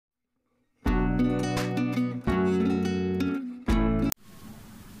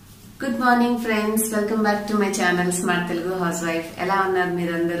Good morning friends, welcome back to my channel Smart Telugu Housewife. ఎలా ఉన్నారు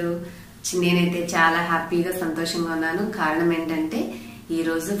మీరందరూ? నేనైతే చాలా హ్యాపీగా సంతోషంగా ఉన్నాను. కారణం ఏంటంటే ఈ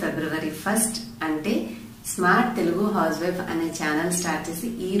రోజు ఫిబ్రవరి 1st అంటే స్మార్ట్ తెలుగు హౌస్ వైఫ్ అనే ఛానల్ స్టార్ట్ చేసి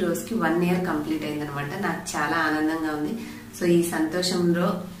ఈ రోజుకి 1 year కంప్లీట్ అయిందన్నమాట. నాకు చాలా ఆనందంగా ఉంది. సో ఈ సంతోషంలో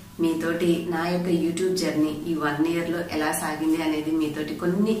మీతోటి నా యొక్క యూట్యూబ్ జర్నీ ఈ 1 year లో ఎలా సాగింది అనేది మీతోటి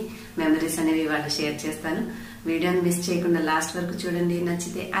కొన్ని మెమరీస్ అనేవి వాళ్ళు షేర్ చేస్తాను. వీడియోని మిస్ చేయకుండా లాస్ట్ వరకు చూడండి.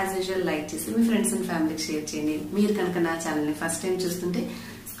 నచ్చితే యాజ్ యూజువల్ లైక్ చేసి మీ ఫ్రెండ్స్ అండ్ ఫ్యామిలీకి షేర్ చేయండి. మీరు కనుక నా ఛానల్ని ఫస్ట్ టైం చూస్తుంటే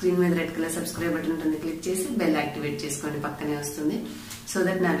స్క్రీన్ మీద రెడ్ కలర్ సబ్స్క్రైబ్ బటన్ ఉంటుంది, క్లిక్ చేసి బెల్ యాక్టివేట్ చేసుకోండి, పక్కనే వస్తుంది. సో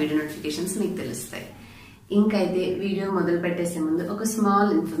దట్ నా వీడియో నోటిఫికేషన్స్ మీకు తెలుస్తాయి. ఇంకైతే వీడియో మొదలు పెట్టేసే ముందు ఒక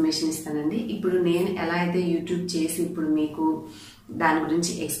స్మాల్ ఇన్ఫర్మేషన్ ఇస్తానండి. ఇప్పుడు నేను ఎలా అయితే యూట్యూబ్ చేసి ఇప్పుడు మీకు దాని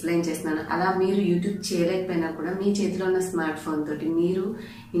గురించి ఎక్స్ప్లెయిన్ చేస్తున్నాను, అలా మీరు యూట్యూబ్ చేయలేకపోయినా కూడా మీ చేతిలో ఉన్న స్మార్ట్ ఫోన్ తోటి మీరు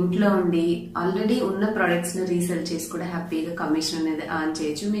ఇంట్లో ఉండి ఆల్రెడీ ఉన్న ప్రొడక్ట్స్ ని రీసేల్ చేసి కూడా హ్యాపీగా కమిషన్ అనేది ఆన్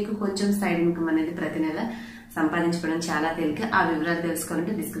చేయొచ్చు. మీకు కొంచెం సైడ్ ఇన్కమ్ అనేది ప్రతి నెల సంపాదించుకోవడం చాలా తేలిక. ఆ వివరాలు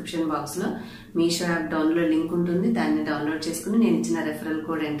తెలుసుకోవాలంటే డిస్క్రిప్షన్ బాక్స్ లో మీషో యాప్ డౌన్లోడ్ లింక్ ఉంటుంది. దాన్ని డౌన్లోడ్ చేసుకుని నేను ఇచ్చిన రెఫరల్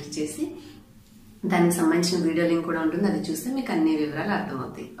కోడ్ ఎంటర్ చేసి దానికి సంబంధించిన వీడియో లింక్ కూడా ఉంటుంది. అది చూస్తే మీకు అన్ని వివరాలు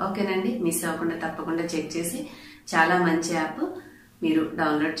అర్థమవుతాయి. ఓకేనండి, మిస్ అవ్వకుండా తప్పకుండా చెక్ చేసి చాలా మంచి యాప్ మీరు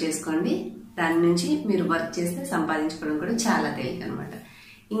డౌన్లోడ్ చేసుకోండి. దాని నుంచి మీరు వర్క్ చేస్తే సంపాదించుకోవడం కూడా చాలా తేలిక అనమాట.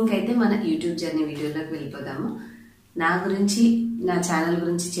 ఇంకైతే మన యూట్యూబ్ జర్నీ వీడియోలోకి వెళ్ళిపోదాము. నా గురించి నా ఛానల్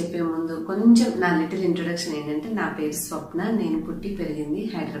గురించి చెప్పే ముందు కొంచెం నా లిటిల్ ఇంట్రొడక్షన్ ఏంటంటే, నా పేరు స్వప్న. నేను పుట్టి పెరిగింది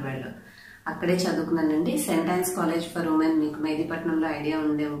హైదరాబాద్ లో. అక్కడే చదువుకున్నానండి. Saint Ann's college for women, మీకు మెహదీపట్నంలో ఐడియా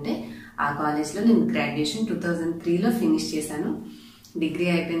ఉంటే ఆ కాలేజ్ లో నేను గ్రాడ్యుయేషన్ 2003లో ఫినిష్ చేశాను. డిగ్రీ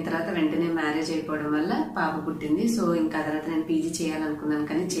అయిపోయిన తర్వాత వెంటనే మ్యారేజ్ అయిపోవడం వల్ల పాప పుట్టింది. సో ఇంకా తర్వాత నేను పీజీ చేయాలనుకున్నాను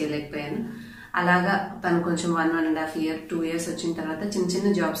కానీ చేయలేకపోయాను. అలాగా తను కొంచెం 1.5 year 2 years వచ్చిన తర్వాత చిన్న చిన్న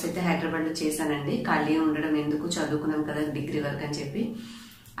జాబ్స్ అయితే హైదరాబాద్ లో చేశానండి. ఖాళీ ఉండడం ఎందుకు, చదువుకున్నాం కదా డిగ్రీ వరకు అని చెప్పి.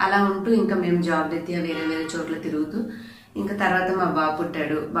 అలా ఉంటూ ఇంకా మేము జాబ్ రీత్యా వేరే వేరే చోట్ల తిరుగుతూ ఇంకా తర్వాత మా బాబు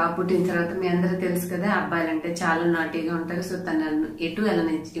పుట్టాడు. బాబు పుట్టిన తర్వాత మీ అందరూ తెలుసు కదా, అబ్బాయిలు అంటే చాలా నాటీగా ఉంటారు. సో తను ఎటు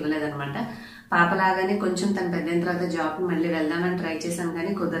ఇవ్వలేదనమాట. పాపలాగానే కొంచెం తను పెద్దయిన తర్వాత జాబ్ మళ్ళీ వెళ్దామని ట్రై చేశాను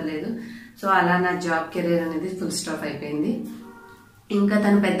కానీ కుదరలేదు. సో అలా నా జాబ్ కెరీర్ అనేది ఫుల్ స్టాప్ అయిపోయింది. ఇంకా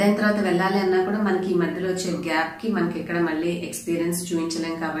తను పెద్దయిన తర్వాత వెళ్ళాలి అన్నా కూడా మనకి ఈ మధ్యలో వచ్చే గ్యాప్ కి మనకి ఇక్కడ మళ్ళీ ఎక్స్పీరియన్స్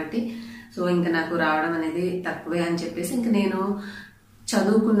చూపించలేం కాబట్టి సో ఇంకా నాకు రావడం అనేది తక్కువే అని చెప్పేసి ఇంకా నేను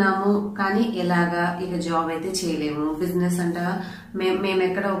చదువుకున్నాము కానీ ఎలాగా ఇక జాబ్ అయితే చేయలేము. బిజినెస్ అంట మేము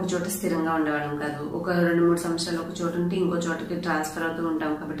ఎక్కడ ఒక చోట స్థిరంగా ఉండేవాళ్ళం కాదు. ఒక 2-3 సంవత్సరాలు ఒక చోట ఉంటే ఇంకో చోటకి ట్రాన్స్ఫర్ అవుతూ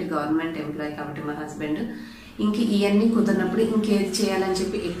ఉంటాం కాబట్టి గవర్నమెంట్ ఎంప్లాయీ కాబట్టి మా హస్బెండ్. ఇంక ఇవన్నీ కుదిరినప్పుడు ఇంకేది చేయాలని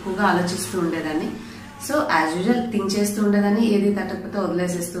చెప్పి ఎక్కువగా ఆలోచిస్తూ ఉండేదాన్ని. సో యాజ్ యూజువల్ థింక్ చేస్తూ ఉండేదాన్ని, ఏది తట్టకపోతే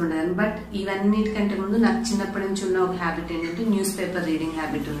వదిలేసేస్తూ ఉండేదాన్ని. బట్ ఇవన్నిటికంటే ముందు నాకు చిన్నప్పటి నుంచి ఉన్న ఒక హ్యాబిట్ ఏంటంటే న్యూస్ పేపర్ రీడింగ్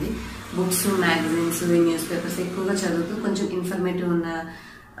హ్యాబిట్ ఉంది. బుక్స్, మ్యాగజైన్స్, న్యూస్ పేపర్స్ ఎక్కువగా చదువుతూ కొంచెం ఇన్ఫర్మేటివ్ ఉన్న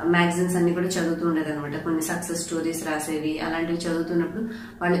మ్యాగజైన్స్ అన్ని కూడా చదువుతూ ఉండేది అనమాట. కొన్ని సక్సెస్ స్టోరీస్ రాసేవి అలాంటివి చదువుతున్నప్పుడు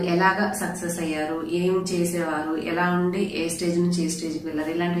వాళ్ళు ఎలాగా సక్సెస్ అయ్యారు, ఏం చేసేవారు, ఎలా ఉండి ఏ స్టేజ్ నుంచి ఏ స్టేజ్కి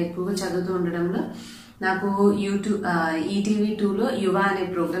వెళ్ళారు, ఇలాంటివి ఎక్కువగా చదువుతూ ఉండడంలో నాకు యూట్యూబ్ ఈటీవీ 2లో యువ అనే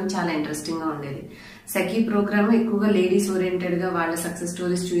ప్రోగ్రామ్ చాలా ఇంట్రెస్టింగ్ గా ఉండేది. సఖీ ప్రోగ్రామ్ ఎక్కువగా లేడీస్ ఓరియంటెడ్ గా వాళ్ళ సక్సెస్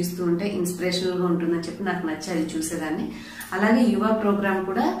స్టోరీస్ చూస్తూ ఉంటే ఇన్స్పిరేషనల్ గా ఉంటుందని చెప్పి నాకు నచ్చి అది చూసేదాన్ని. అలాగే యువ ప్రోగ్రామ్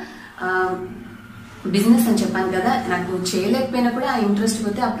కూడా బిజినెస్ అని చెప్పాను కదా, నాకు చేయలేకపోయినా కూడా ఆ ఇంట్రెస్ట్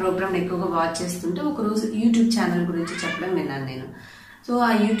పోతే ఆ ప్రోగ్రామ్ ఎక్కువగా వాచ్ చేస్తుంటే ఒక రోజు యూట్యూబ్ ఛానల్ గురించి చెప్పడం విన్నాను నేను. సో ఆ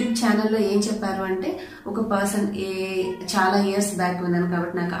యూట్యూబ్ ఛానల్లో ఏం చెప్పారు అంటే, ఒక పర్సన్ చాలా ఇయర్స్ బ్యాక్ విన్నాను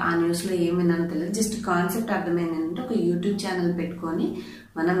కాబట్టి నాకు ఆ న్యూస్ లో ఏం విన్నానో తెలియదు, జస్ట్ కాన్సెప్ట్ అర్థమైంది ఏంటంటే ఒక యూట్యూబ్ ఛానల్ పెట్టుకొని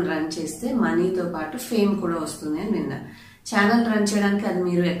మనం రన్ చేస్తే మనీతో పాటు ఫేమ్ కూడా వస్తుంది అని విన్నా. ఛానల్ రన్ చేయడానికి అది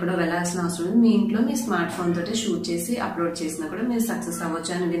మీరు ఎక్కడో వెళ్లాల్సిన అవసరం లేదు, మీ ఇంట్లో మీ స్మార్ట్ ఫోన్ తోటి షూట్ చేసి అప్లోడ్ చేసినా కూడా మీరు సక్సెస్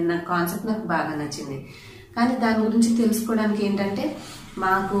అవ్వచ్చు అని విన్న కాన్సెప్ట్ నాకు బాగా నచ్చింది. కానీ దాని గురించి తెలుసుకోవడానికి ఏంటంటే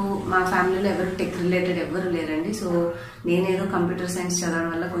మా ఫ్యామిలీలో ఎవరు టెక్ రిలేటెడ్ ఎవరు లేరండి. సో నేనేదో కంప్యూటర్ సైన్స్ చదవడం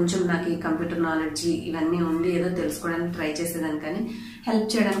వల్ల కొంచెం నాకు ఈ కంప్యూటర్ నాలెడ్జ్ ఇవన్నీ ఉండి ఏదో తెలుసుకోవడానికి ట్రై చేసేదాన్ని కానీ హెల్ప్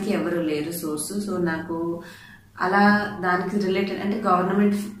చేయడానికి ఎవరు లేరు సోర్స్. సో నాకు అలా దానికి రిలేటెడ్ అంటే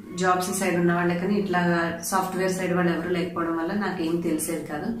గవర్నమెంట్ జాబ్స్ సైడ్ ఉన్న వాళ్ళే కానీ ఇట్లా సాఫ్ట్వేర్ సైడ్ వాళ్ళు ఎవరు లేకపోవడం వల్ల నాకేం తెలిసేది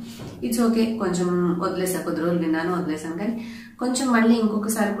కాదు. ఇట్స్ ఓకే, కొంచెం వదిలేసా, కొద్ది రోజులు విన్నాను వదిలేసాను. కానీ కొంచెం మళ్ళీ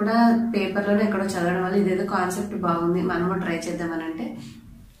ఇంకొకసారి కూడా పేపర్లోనే ఎక్కడో చదవడం వల్ల ఇదేదో కాన్సెప్ట్ బాగుంది మనము ట్రై చేద్దామని అంటే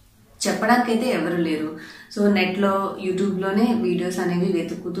చెప్పడానికైతే ఎవరు లేరు. సో నెట్లో యూట్యూబ్లోనే వీడియోస్ అనేవి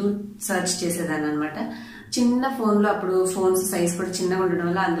వెతుకుతూ సర్చ్ చేసేదాన్ని అనమాట. చిన్న ఫోన్లో అప్పుడు ఫోన్స్ సైజ్ కూడా చిన్నగా ఉండడం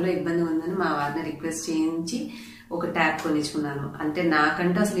వల్ల అందులో ఇబ్బంది ఉందని మా వారిని రిక్వెస్ట్ చేయించి ఒక ట్యాబ్ కొనిచ్చుకున్నాను. అంటే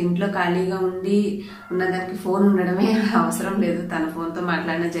నాకంటూ అసలు ఇంట్లో ఖాళీగా ఉండి ఉన్నదానికి ఫోన్ ఉండడమే అవసరం లేదు, తన ఫోన్ తో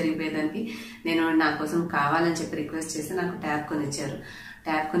మాట్లాడినా జరిగిపోయేదానికి నేను నా కోసం కావాలని చెప్పి రిక్వెస్ట్ చేసి నాకు ట్యాబ్ కొనిచ్చారు.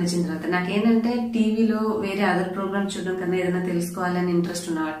 ట్యాబ్ కొనిచ్చిన తర్వాత నాకేంటంటే టీవీలో వేరే అదర్ ప్రోగ్రామ్స్ చూడడం కన్నా ఏదైనా తెలుసుకోవాలని ఇంట్రెస్ట్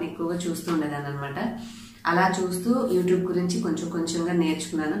ఉన్న వాటిని ఎక్కువగా చూస్తూ ఉండేదాన్ని అనమాట. అలా చూస్తూ యూట్యూబ్ గురించి కొంచెంగా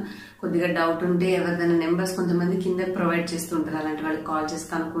నేర్చుకున్నాను. కొద్దిగా డౌట్ ఉంటే ఎవరిదైనా నెంబర్స్ కొంతమంది కింద ప్రొవైడ్ చేస్తూ ఉంటారు, అలాంటి వాళ్ళకి కాల్ చేసి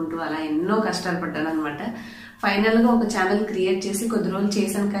కనుక్కుంటూ అలా ఎన్నో కష్టాలు పడ్డాను అనమాట. ఫైనల్ గా ఒక ఛానల్ క్రియేట్ చేసి కొద్ది రోజులు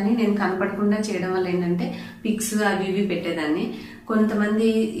చేశాను, కానీ నేను కనపడకుండా చేయడం వల్ల ఏంటంటే పిక్స్ అవి ఇవి పెట్టేదాన్ని. కొంతమంది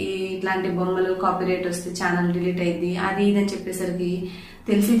ఇట్లాంటి బొమ్మలు కాపీరైట్ వస్తే ఛానల్ డిలీట్ అయింది అది ఇది అని చెప్పేసరికి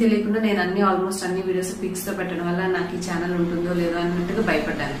తెలిసి తెలియకుండా నేను ఆల్మోస్ట్ అన్ని వీడియోస్ పిక్స్ తో పెట్టడం వల్ల నాకు ఈ ఛానల్ ఉంటుందో లేదో అన్నట్టుగా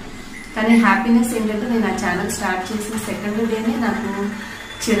భయపడ్డాను. కానీ హ్యాపీనెస్ ఏంటంటే నేను ఆ ఛానల్ స్టార్ట్ చేసిన సెకండ్ డేనే నాకు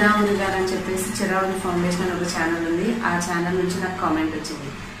చిరావురి గారు అని చెప్పేసి చిరావురి ఫౌండేషన్ అని ఒక ఛానల్ ఉంది, ఆ ఛానల్ నుంచి నాకు కామెంట్ వచ్చింది.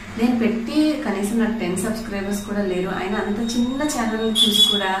 నేను పెట్టి కనీసం నాకు 10 సబ్స్క్రైబర్స్ కూడా లేరు, అయినా అంత చిన్న ఛానల్ చూసి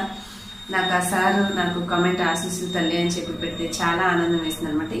కూడా నాకు ఆ సార్ నాకు కామెంట్ ఆశీస్సులు తల్లి అని చెప్పి పెడితే చాలా ఆనందం వేసింది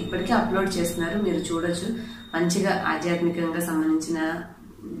అనమాట. ఇప్పటికీ అప్లోడ్ చేస్తున్నారు, మీరు చూడొచ్చు. మంచిగా ఆధ్యాత్మికంగా సంబంధించిన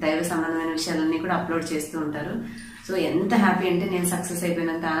దైవ సంబంధమైన విషయాలన్నీ కూడా అప్లోడ్ చేస్తూ ఉంటారు. సో ఎంత హ్యాపీ అంటే నేను సక్సెస్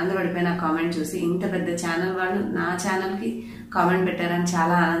అయిపోయినంత ఆనందపడిపోయిన ఆ కామెంట్ చూసి. ఇంత పెద్ద ఛానల్ వాళ్ళు నా ఛానల్ కి కామెంట్ పెట్టారని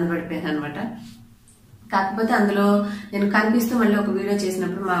చాలా ఆనందపడిపోయాను అనమాట. కాకపోతే అందులో నేను కనిపిస్తూ మళ్ళీ ఒక వీడియో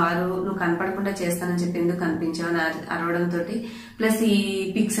చేసినప్పుడు మా వారు నువ్వు కనపడకుండా చేస్తానని చెప్పి ఎందుకు కనిపించావు అని అరవడంతో, ప్లస్ ఈ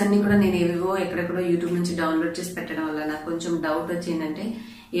పిక్స్ అన్ని కూడా నేను ఏవేవో ఎక్కడెక్కడో యూట్యూబ్ నుంచి డౌన్లోడ్ చేసి పెట్టడం వల్ల నాకు కొంచెం డౌట్ వచ్చిందంటే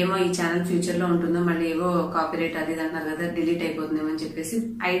ఏమో ఈ ఛానల్ ఫ్యూచర్ లో ఉంటుందో, మళ్ళీ ఏవో కాపీరైట్ అది అంటున్నారు కదా డిలీట్ అయిపోతుందేమో అని చెప్పేసి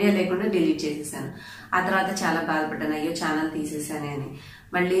ఐడియా లేకుండా డిలీట్ చేసేసాను. ఆ తర్వాత చాలా బాధపడ్డాను, అయ్యో ఛానల్ తీసేసానే అని.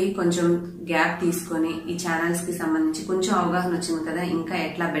 మళ్ళీ కొంచెం గ్యాప్ తీసుకొని ఈ ఛానల్స్ కి సంబంధించి కొంచెం అవగాహన వచ్చింది కదా, ఇంకా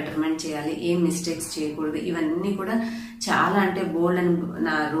ఎట్లా బెటర్మెంట్ చేయాలి, ఏం మిస్టేక్స్ చేయకూడదు, ఇవన్నీ కూడా చాలా అంటే బోల్డ్ అని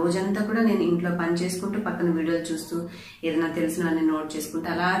నా రోజంతా కూడా నేను ఇంట్లో పని చేసుకుంటూ పక్కన వీడియోలు చూస్తూ ఏదైనా తెలిసినవన్నీ నోట్ చేసుకుంటూ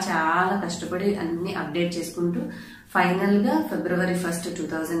అలా చాలా కష్టపడి అన్ని అప్డేట్ చేసుకుంటూ ఫైనల్ గా February 1,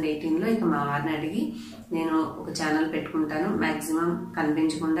 2018 ఇక మా వారిని అడిగి నేను ఒక ఛానల్ పెట్టుకుంటాను, మాక్సిమం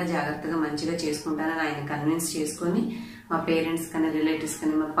కనిపించకుండా జాగ్రత్తగా మంచిగా చేసుకుంటానని ఆయన కన్విన్స్ చేసుకొని మా పేరెంట్స్ కానీ రిలేటివ్స్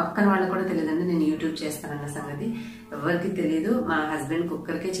కానీ మా పక్కన వాళ్ళకి కూడా తెలియదండి నేను యూట్యూబ్ చేస్తానన్న సంగతి ఎవరికి తెలియదు. మా హస్బెండ్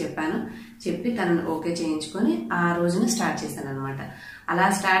కుక్కర్కే చెప్పాను, చెప్పి తనను ఓకే చేయించుకొని ఆ రోజున స్టార్ట్ చేశాను అనమాట. అలా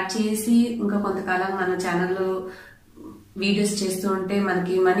స్టార్ట్ చేసి ఇంకా కొంతకాలం మన ఛానల్లో వీడియోస్ చేస్తూ ఉంటే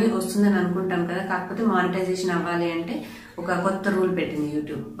మనకి మనీ వస్తుందని అనుకుంటాం కదా, కాకపోతే మానిటైజేషన్ అవ్వాలి అంటే ఒక కొత్త రూల్ పెట్టింది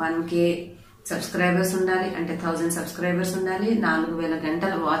యూట్యూబ్. 1K సబ్స్క్రైబర్స్ ఉండాలి, అంటే 1000 సబ్స్క్రైబర్స్ ఉండాలి, 4000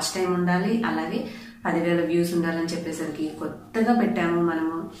 గంటల వాచ్ టైం ఉండాలి, అలాగే 10,000 వ్యూస్ ఉండాలని చెప్పేసరికి కొత్తగా పెట్టాము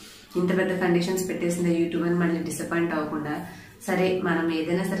మనము. ఇంత పెద్ద కండిషన్స్ పెట్టేసింది యూట్యూబ్ అని మళ్ళీ డిసప్పాయింట్ అవ్వకుండా, సరే మనం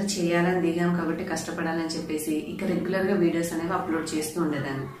ఏదైనా సరే చేయాలని దిగాం కాబట్టి కష్టపడాలని చెప్పేసి ఇక రెగ్యులర్ గా వీడియోస్ అనేవి అప్లోడ్ చేస్తూ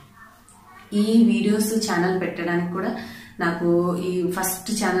ఉండేదాన్ని. ఈ వీడియోస్ ఛానల్ పెట్టడానికి కూడా నాకు ఈ ఫస్ట్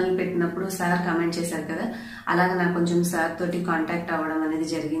ఛానల్ పెట్టినప్పుడు సార్ కామెంట్ చేశారు కదా, అలాగే నాకు కొంచెం సార్ తోటి కాంటాక్ట్ అవ్వడం అనేది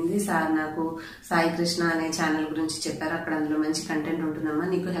జరిగింది. సార్ నాకు సాయి కృష్ణ అనే ఛానల్ గురించి చెప్పారు, అక్కడ అందులో మంచి కంటెంట్ ఉంటుందమ్మా,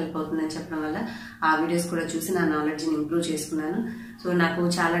 నీకు హెల్ప్ అవుతుందని చెప్పడం వల్ల ఆ వీడియోస్ కూడా చూసి నా నాలెడ్జ్ని ఇంప్రూవ్ చేసుకున్నాను. సో నాకు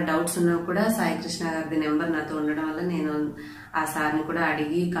చాలా డౌట్స్ ఉన్నా కూడా సాయి కృష్ణ గారి నెంబర్ నాతో ఉండడం వల్ల నేను ఆ సార్ని కూడా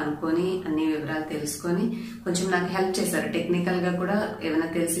అడిగి కనుక్కొని అన్ని వివరాలు తెలుసుకొని కొంచెం నాకు హెల్ప్ చేశారు. టెక్నికల్ గా కూడా ఏమైనా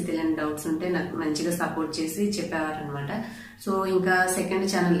తెలియని డౌట్స్ ఉంటే నాకు మంచిగా సపోర్ట్ చేసి చెప్పేవారు అనమాట. సో ఇంకా సెకండ్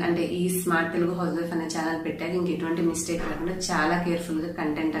ఛానల్ అంటే ఈ స్మార్ట్ తెలుగు హౌస్ వైఫ్ అనే ఛానల్ పెట్టాక ఇంక ఎటువంటి మిస్టేక్ లేకుండా చాలా కేర్ఫుల్ గా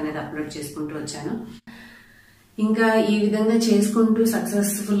కంటెంట్ అనేది అప్లోడ్ చేసుకుంటూ వచ్చాను. ఇంకా ఈ విధంగా చేసుకుంటూ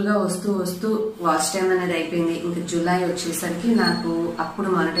సక్సెస్ఫుల్ గా వస్తూ వాచ్ టైం అనేది అయిపోయింది. ఇంకా జూలై వచ్చేసరికి నాకు అప్పుడు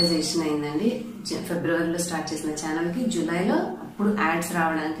మానిటైజేషన్ అయిందండి. ఫిబ్రవరిలో స్టార్ట్ చేసిన ఛానల్ కి జూలైలో అప్పుడు యాడ్స్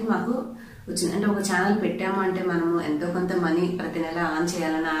రావడానికి మాకు వచ్చింది. అంటే ఒక ఛానల్ పెట్టాము అంటే మనము ఎంతో కొంత మనీ ప్రతి నెల ఆన్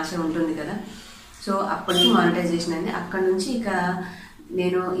చేయాలన్న ఆశ ఉంటుంది కదా. సో అప్పటికి మానిటైజేషన్ అయింది. అక్కడ నుంచి ఇక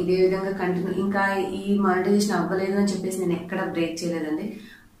నేను ఇదే విధంగా కంటిన్యూ, ఇంకా ఈ మానిటైజేషన్ అవ్వలేదు అని చెప్పేసి నేను ఎక్కడ బ్రేక్ చేయలేదండి.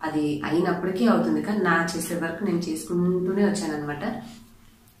 అది అయినప్పటికీ అవుతుంది, కానీ నా చేసే వర్క్ నేను చేసుకుంటూనే వచ్చాను అనమాట.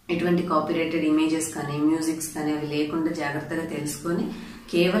 ఎటువంటి కాపీరైటెడ్ ఇమేజెస్ కానీ మ్యూజిక్స్ కానీ అవి లేకుండా జాగ్రత్తగా తెలుసుకొని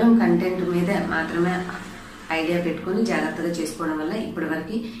కేవలం కంటెంట్ మీద మాత్రమే ఐడియా పెట్టుకొని జాగ్రత్తగా చేసుకోవడం వల్ల ఇప్పటి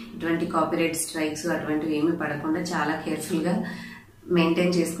వరకు ఇటువంటి కాపీరైట్ స్ట్రైక్స్ అటువంటివి ఏమీ పడకుండా చాలా కేర్ఫుల్ గా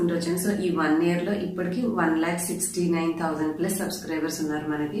మెయింటైన్ చేసుకుంటూ వచ్చాను. సో ఈ 1 year లో ఇప్పటికి 1,69,000+ సబ్స్క్రైబర్స్ ఉన్నారు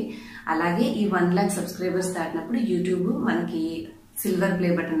మనకి. అలాగే ఈ 1 lakh సబ్స్క్రైబర్స్ దాటినప్పుడు యూట్యూబ్ మనకి సిల్వర్ ప్లే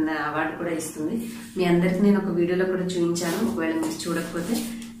బటన్ అవార్డు కూడా ఇస్తుంది. మీ అందరికి నేను ఒక వీడియోలో కూడా చూపించాను, ఒకవేళ మీరు చూడకపోతే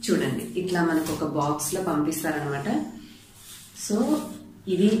చూడండి. ఇట్లా మనకు ఒక బాక్స్ లో పంపిస్తారనమాట. సో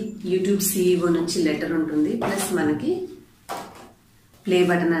ఇది యూట్యూబ్ CEO నుంచి లెటర్ ఉంటుంది, ప్లస్ మనకి ప్లే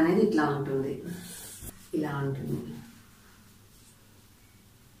బటన్ అనేది ఇట్లా ఉంటుంది, ఇలా ఉంటుంది.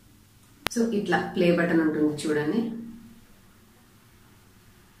 సో ఇట్లా ప్లే బటన్ ఉంటుంది చూడండి,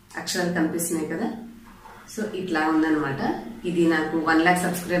 అక్షరాలు కనిపిస్తున్నాయి కదా. సో ఇట్లా ఉందనమాట. ఇది నాకు 1 lakh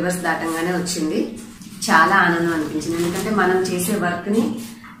సబ్స్క్రైబర్స్ దాటంగానే వచ్చింది. చాలా ఆనందం అనిపించింది. ఎందుకంటే మనం చేసే వర్క్ ని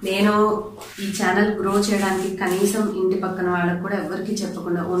నేను ఈ ఛానల్ గ్రో చేయడానికి కనీసం ఇంటి పక్కన వాళ్ళకి కూడా ఎవరికి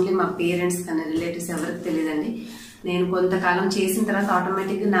చెప్పకుండా ఓన్లీ మా పేరెంట్స్ కానీ రిలేటివ్స్ ఎవరికి తెలియదండి. నేను కొంతకాలం చేసిన తర్వాత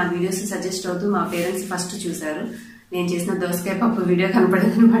ఆటోమేటిక్ గా నా వీడియోస్ సజెస్ట్ అవుతూ మా పేరెంట్స్ ఫస్ట్ చూసారు. నేను చేసిన దోసకాయ పప్పు వీడియో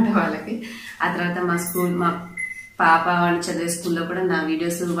కనపడింది అనమాట వాళ్ళకి. ఆ తర్వాత మా పాప వాళ్ళు చదివే స్కూల్లో కూడా నా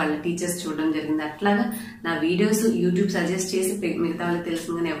వీడియోస్ వాళ్ళ టీచర్స్ చూడడం జరిగింది. అట్లాగా నా వీడియోస్ యూట్యూబ్ సజెస్ట్ చేసి మిగతా వాళ్ళకి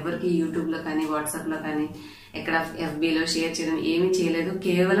తెలిసింది, కానీ ఎవరికి యూట్యూబ్ లో కానీ వాట్సాప్ లో కానీ ఎక్కడ FBలో షేర్ చేయడం ఏమీ చేయలేదు.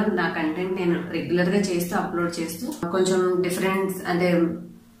 కేవలం నా కంటెంట్ నేను రెగ్యులర్ గా చేస్తూ అప్లోడ్ చేస్తూ కొంచెం డిఫరెన్స్ అంటే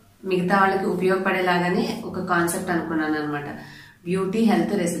మిగతా వాళ్ళకి ఉపయోగపడేలాగానే ఒక కాన్సెప్ట్ అనుకున్నాను అనమాట. బ్యూటీ,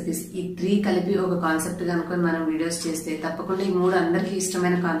 హెల్త్, రెసిపీస్ ఈ 3 కలిపి ఒక కాన్సెప్ట్ గా అనుకుని మనం వీడియోస్ చేస్తే తప్పకుండా ఈ 3 అందరికి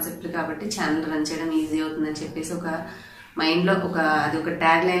ఇష్టమైన కాన్సెప్ట్లు కాబట్టి ఛానల్ రన్ చేయడం ఈజీ అవుతుందని చెప్పేసి ఒక మైండ్ లో అది ఒక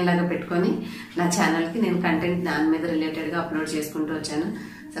ట్యాగ్ లైన్ లాగా పెట్టుకొని నా ఛానల్ కి నేను కంటెంట్ దాని మీద రిలేటెడ్ గా అప్లోడ్ చేసుకుంటూ వచ్చాను.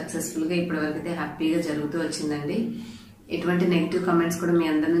 సక్సెస్ఫుల్ గా ఇప్పటి వరకు అయితే హ్యాపీగా జరుగుతూ వచ్చిందండి. ఎటువంటి నెగిటివ్ కామెంట్స్ కూడా మీ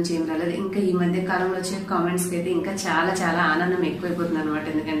అందరి నుంచి ఏం రాలేదు. ఇంకా ఈ మధ్య కాలంలో వచ్చే కామెంట్స్ కి అయితే ఇంకా చాలా చాలా ఆనందం ఎక్కువైపోతుంది అనమాట.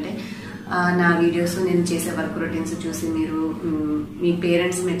 ఎందుకంటే నా వీడియోస్ నేను చేసే వర్క్ రొటీన్స్ చూసి మీరు మీ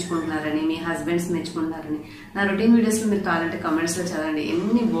పేరెంట్స్ మెచ్చుకుంటున్నారని, మీ హస్బెండ్స్ మెచ్చుకుంటున్నారని, నా రొటీన్ వీడియోస్ లో మీరు కావాలంటే కమెంట్స్ లో చదవండి.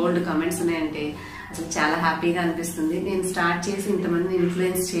 ఎన్ని బోల్డ్ కమెంట్స్ ఉన్నాయంటే అసలు చాలా హ్యాపీగా అనిపిస్తుంది. నేను స్టార్ట్ చేసి ఇంతమంది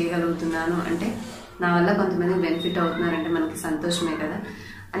ఇన్ఫ్లుయెన్స్ చేయగలుగుతున్నాను అంటే నా వల్ల కొంతమంది బెనిఫిట్ అవుతున్నారంటే మనకి సంతోషమే కదా.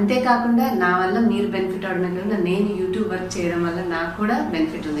 అంతేకాకుండా నా వల్ల మీరు బెనిఫిట్ అవడమే కాకుండా నేను యూట్యూబ్ వర్క్ చేయడం వల్ల నాకు కూడా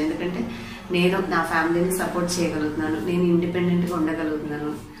బెనిఫిట్ ఉంది. ఎందుకంటే నేను నా ఫ్యామిలీని సపోర్ట్ చేయగలుగుతున్నాను, నేను ఇండిపెండెంట్ గా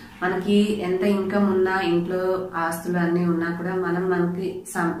ఉండగలుగుతున్నాను. మనకి ఎంత ఇన్కమ్ ఉన్నా, ఇంట్లో ఆస్తులు అన్ని ఉన్నా కూడా మనకి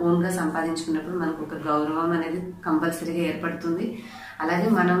ఓన్ గా సంపాదించుకున్నప్పుడు మనకు ఒక గౌరవం అనేది కంపల్సరీగా ఏర్పడుతుంది. అలాగే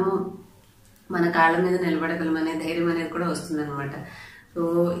మనము మన కాళ్ళ మీద నిలబడగలం అనే ధైర్యం అనేది కూడా వస్తుంది అనమాట. సో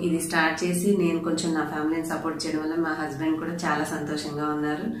ఇది స్టార్ట్ చేసి నేను కొంచెం నా ఫ్యామిలీని సపోర్ట్ చేయడం వల్ల మా హస్బెండ్ కూడా చాలా సంతోషంగా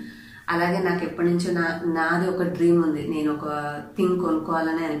ఉన్నారు. అలాగే నాకు ఎప్పటి నుంచో నాది ఒక డ్రీమ్ ఉంది. నేను ఒక థింగ్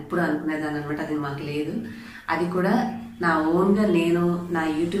కొనుక్కోవాలని ఎప్పుడు అనుకునేదాన్ని అనమాట. అది మాకు లేదు. అది కూడా నా ఓన్ గా నేను నా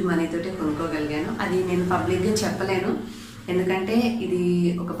యూట్యూబ్ మనీతోటే కొనుక్కోగలిగాను. అది నేను పబ్లిక్ గా చెప్పలేను, ఎందుకంటే ఇది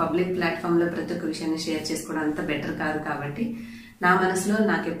ఒక పబ్లిక్ ప్లాట్ఫామ్ లో ప్రతి ఒక్క విషయాన్ని షేర్ చేసుకోవడం అంత బెటర్ కాదు. కాబట్టి నా మనసులో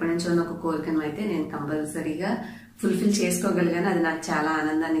నాకు ఎప్పటి నుంచో ఉన్న ఒక కోరికను అయితే నేను కంపల్సరీగా ఫుల్ఫిల్ చేసుకోగలిగాను. అది నాకు చాలా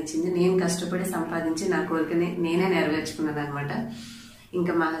ఆనందాన్ని ఇచ్చింది. నేను కష్టపడి సంపాదించి నా కోరికని నేనే నెరవేర్చుకున్నాను అనమాట.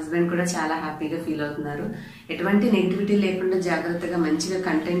 ఇంకా మా హస్బెండ్ కూడా చాలా హ్యాపీగా ఫీల్ అవుతున్నారు. ఎటువంటి నెగిటివిటీ లేకుండా జాగ్రత్తగా మంచిగా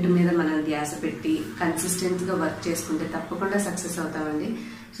కంటెంట్ మీద మనం ధ్యాస పెట్టి కన్సిస్టెంట్ గా వర్క్ చేసుకుంటే తప్పకుండా సక్సెస్ అవుతామండి.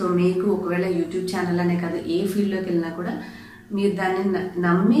 సో మీకు ఒకవేళ యూట్యూబ్ ఛానల్ అనే కాదు ఏ ఫీల్డ్ లోకి వెళ్ళినా కూడా మీరు దాన్ని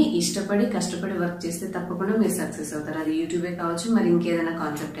నమ్మి ఇష్టపడి కష్టపడి వర్క్ చేస్తే తప్పకుండా మీరు సక్సెస్ అవుతారు. అది యూట్యూబే కావచ్చు, మరి ఇంకేదైనా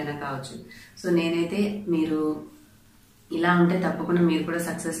కాన్సెప్ట్ అయినా కావచ్చు. సో నేనైతే మీరు ఇలా ఉంటే తప్పకుండా మీరు కూడా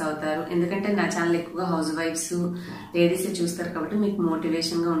సక్సెస్ అవుతారు. ఎందుకంటే నా ఛానల్ ఎక్కువగా హౌస్ వైఫ్స్ లేడీస్ చూస్తారు కాబట్టి మీకు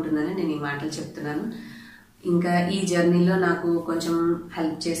మోటివేషన్ గా ఉంటుందని నేను ఈ మాటలు చెప్తున్నాను. ఇంకా ఈ జర్నీలో నాకు కొంచెం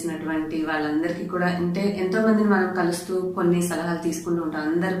హెల్ప్ చేసినటువంటి వాళ్ళందరికీ కూడా, అంటే ఎంతో మందిని మనం కలుస్తూ కొన్ని సలహాలు తీసుకుంటూ ఉంటాం.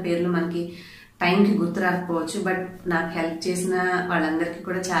 అందరి పేర్లు మనకి టైంకి గుర్తు రాకపోవచ్చు, బట్ నాకు హెల్ప్ చేసిన వాళ్ళందరికీ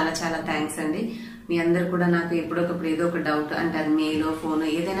కూడా చాలా చాలా థ్యాంక్స్ అండి. మీ అందరు కూడా నాకు ఎప్పుడొకప్పుడు ఏదో ఒక డౌట్ అంటే అది మెయిల్ ఫోన్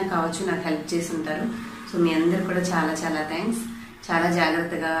ఏదైనా కావచ్చు నాకు హెల్ప్ చేసి ఉంటారు. సో మీ అందరు కూడా చాలా చాలా థ్యాంక్స్. చాలా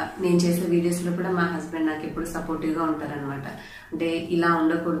జాగ్రత్తగా నేను చేసే వీడియోస్ లో కూడా మా హస్బెండ్ నాకు ఎప్పుడు సపోర్టివ్ గా ఉంటారనమాట. అంటే ఇలా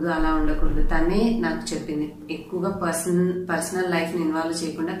ఉండకూడదు అలా ఉండకూడదు తనే నాకు చెప్పింది. ఎక్కువగా పర్సనల్ లైఫ్ ని ఇన్వాల్వ్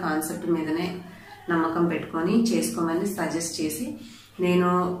చేయకుండా కాన్సెప్ట్ మీదనే నమ్మకం పెట్టుకొని చేసుకోమని సజెస్ట్ చేసి, నేను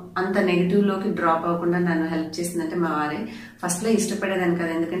అంత నెగిటివ్ లోకి డ్రాప్ అవ్వకుండా నన్ను హెల్ప్ చేసిందంటే మా వారే. ఫస్ట్ లో ఇష్టపడేదాన్ని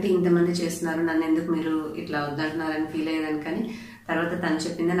కదా, ఎందుకంటే ఇంతమంది చేస్తున్నారు నన్ను ఎందుకు మీరు ఇట్లా వద్దంటున్నారని ఫీల్ అయ్యేదాన్ని. కానీ తర్వాత తను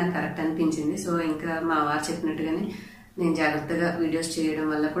చెప్పిందే నాకు కరెక్ట్ అనిపించింది. సో ఇంకా మా వారు చెప్పినట్టుగానే నేను జాగ్రత్తగా వీడియోస్ చేయడం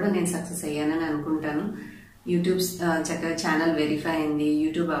వల్ల కూడా నేను సక్సెస్ అయ్యానని అనుకుంటాను. యూట్యూబ్ చక్కగా ఛానల్ వెరిఫై అయింది,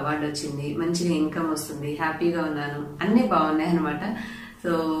 యూట్యూబ్ అవార్డు వచ్చింది, మంచిగా ఇన్కమ్ వస్తుంది, హ్యాపీగా ఉన్నాను, అన్నీ బాగున్నాయి అనమాట.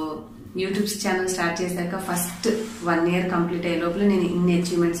 సో యూట్యూబ్ ఛానల్ స్టార్ట్ చేశాక ఫస్ట్ 1 year కంప్లీట్ అయ్యే లోపల నేను ఇన్ని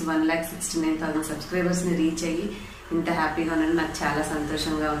అచీవ్మెంట్స్ 1,69,000 సబ్స్క్రైబర్స్ ని రీచ్ అయ్యి ఇంత హ్యాపీగా ఉన్నాను. నాకు చాలా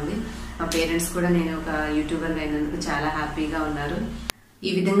సంతోషంగా ఉంది. మా పేరెంట్స్ కూడా నేను ఒక యూట్యూబర్ అయినందుకు చాలా హ్యాపీగా ఉన్నారు.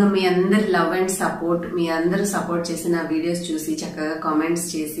 ఈ విధంగా మీ అందరి లవ్ అండ్ సపోర్ట్, మీ అందరూ సపోర్ట్ చేసి నా వీడియోస్ చూసి చక్కగా కామెంట్స్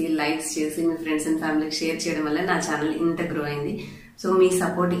చేసి లైక్స్ చేసి మీ ఫ్రెండ్స్ అండ్ ఫ్యామిలీకి షేర్ చేయడం వల్ల నా ఛానల్ ఇంత గ్రో అయింది. సో మీ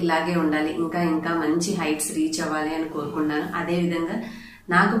సపోర్ట్ ఇలాగే ఉండాలి, ఇంకా ఇంకా మంచి హైట్స్ రీచ్ అవ్వాలి అని కోరుకున్నాను. అదే విధంగా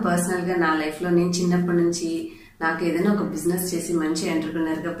నాకు పర్సనల్ గా నా లైఫ్ లో నేను చిన్నప్పటి నుంచి నాకు ఏదైనా ఒక బిజినెస్ చేసి మంచి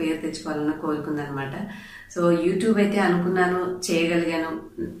ఎంటర్ప్రినర్ గా పేరు తెచ్చుకోవాలని కోరుకుందనమాట. సో యూట్యూబ్ అయితే అనుకున్నాను, చేయగలిగాను,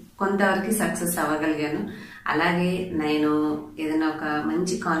 కొంతవరకు సక్సెస్ అవ్వగలిగాను. అలాగే నేను ఏదైనా ఒక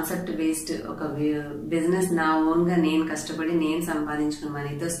మంచి కాన్సెప్ట్ బేస్డ్ ఒక బిజినెస్ నా ఓన్ గా నేను కష్టపడి నేను సంపాదించుకున్న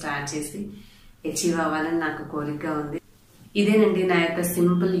మనీతో స్టార్ట్ చేసి అచీవ్ అవ్వాలని నాకు కోరికగా ఉంది. ఇదేనండి నా యొక్క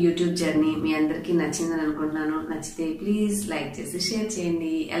సింపుల్ యూట్యూబ్ జర్నీ. మీ అందరికీ నచ్చిందని అనుకుంటున్నాను. నచ్చితే ప్లీజ్ లైక్ చేసి షేర్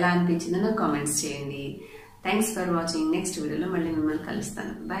చేయండి. ఎలా అనిపించిందో నాకు కామెంట్స్ చేయండి. Thanks for watching. నెక్స్ట్ వీడియోలో మళ్ళీ మిమ్మల్ని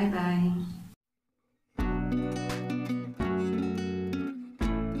కలుస్తాను. Bye bye.